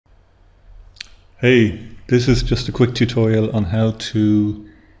Hey, this is just a quick tutorial on how to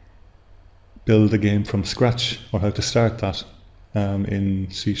build a game from scratch, or how to start that in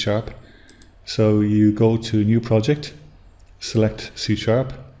C#. So you go to New Project, select C#,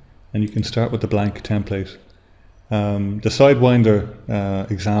 and you can start with the blank template. The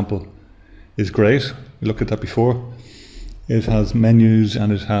Sidewinder example is great. We looked at that before. It has menus,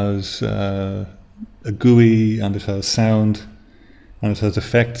 and it has a GUI, and it has sound, and it has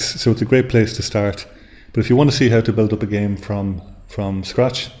effects, so it's a great place to start. But if you want to see how to build up a game from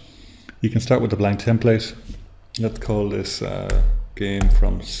scratch, you can start with the blank template. Let's call this game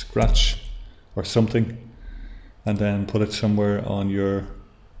from scratch or something, and then put it somewhere on your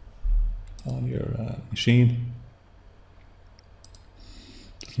machine.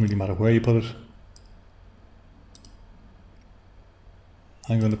 Doesn't really matter where you put it.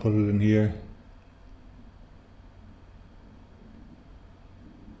 I'm going to put it in here.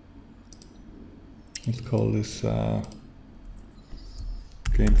 Let's call this game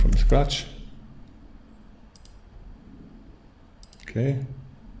from scratch. Okay,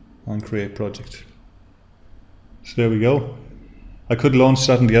 and create project. So there we go. I could launch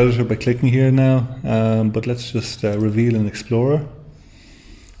that in the editor by clicking here now, but let's just reveal an explorer,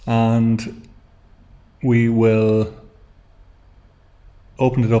 and we will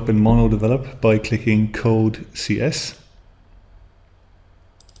open it up in MonoDevelop by clicking Code CS.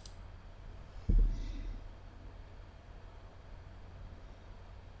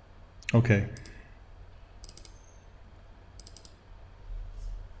 Okay.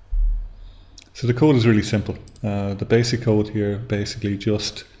 So the code is really simple. The basic code here basically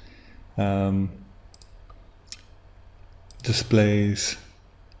just displays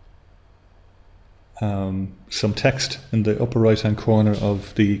some text in the upper right hand corner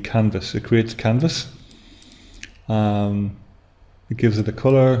of the canvas. It creates a canvas. It gives it a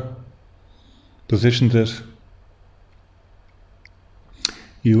color, positions it.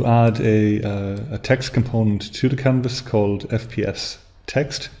 You add a text component to the canvas called FPS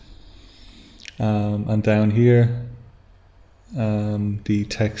text, and down here the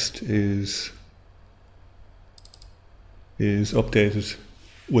text is updated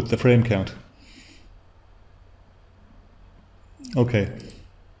with the frame count. Okay,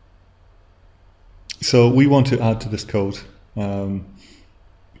 so we want to add to this code. I'm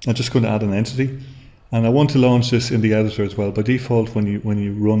just going to add an entity. And I want to launch this in the editor as well. By default, when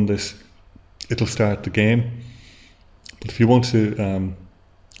you run this, it'll start the game. But if you want to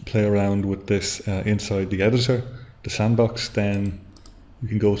play around with this inside the editor, the sandbox, then you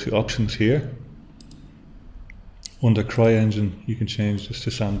can go to options here. Under CRYENGINE, you can change this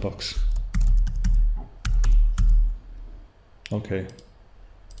to sandbox. Okay.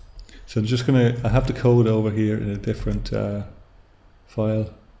 So I'm just I have the code over here in a different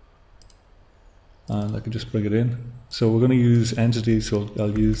file. And I can just bring it in. So we're going to use entities, so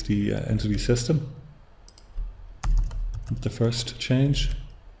I'll use the entity system. The first change.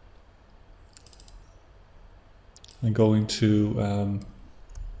 I'm going to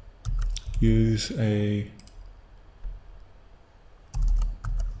use I'm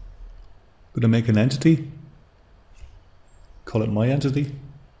going to make an entity, call it my entity,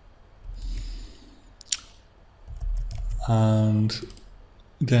 and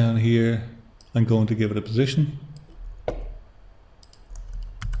down here I'm going to give it a position.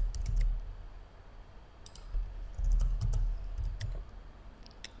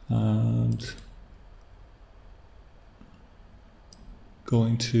 And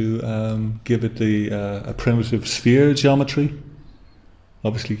going to give it a primitive sphere geometry.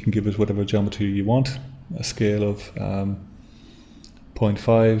 Obviously you can give it whatever geometry you want, a scale of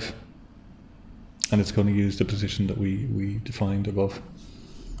 0.5, and it's going to use the position that we defined above.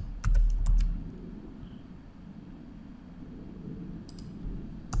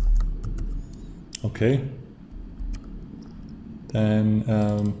 Okay, then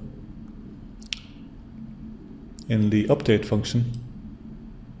in the update function,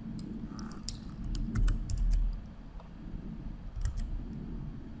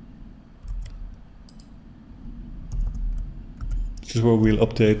 this is where we'll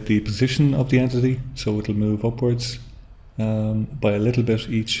update the position of the entity, so it'll move upwards by a little bit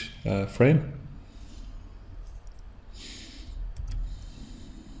each frame.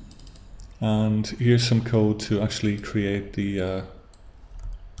 And here's some code to actually create the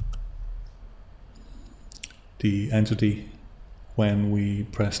entity when we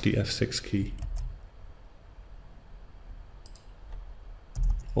press the F6 key,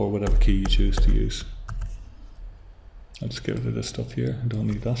 or whatever key you choose to use. I'll just get rid of this stuff here, I don't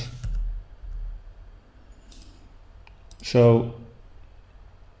need that. So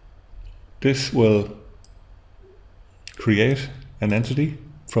This will create an entity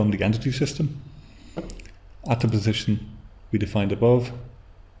from the entity system at the position we defined above,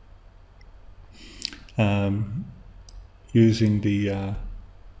 using the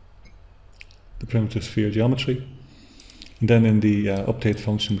primitive sphere geometry. And then in the update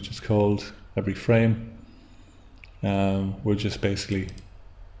function, which is called every frame, we're just basically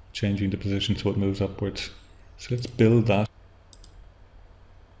changing the position so it moves upwards. So let's build that.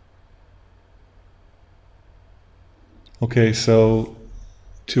 Okay, so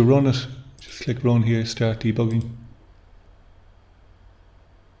to run it, just click run here, start debugging.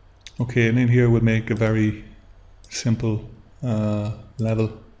 Okay, and in here we'll make a very simple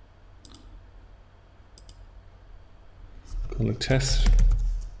level. Call it test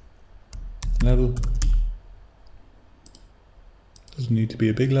level. Doesn't need to be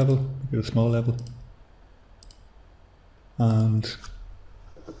a big level, make it a small level. And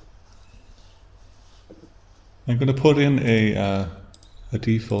I'm going to put in a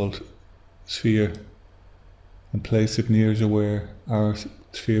default sphere and place it near to where our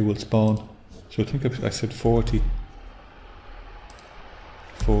sphere will spawn. So I think I said 40,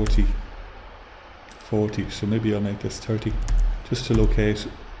 40, 40, so maybe I'll make this 30, just to locate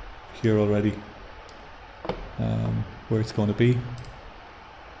here already where it's going to be.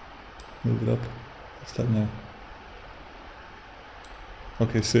 Move it up. What's that now?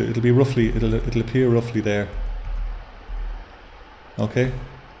 Okay, so it'll be roughly, it'll appear roughly there. Okay.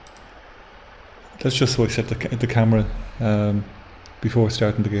 That's just so I set the camera before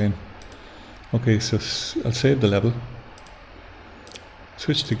starting the game. Okay, so I'll save the level.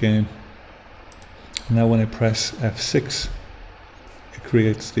 Switch to game. Now when I press F6, it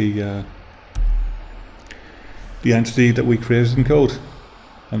creates the entity that we created in code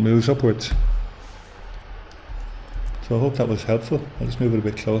and moves upwards. So I hope that was helpful. I'll just move it a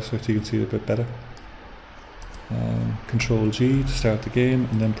bit closer so you can see it a bit better. Control G to start the game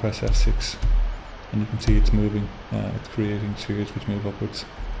and then press F6 and you can see it's moving, it's creating spheres which move upwards.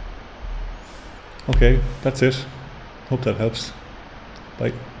 Okay, that's it. Hope that helps.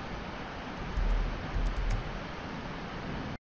 Bye.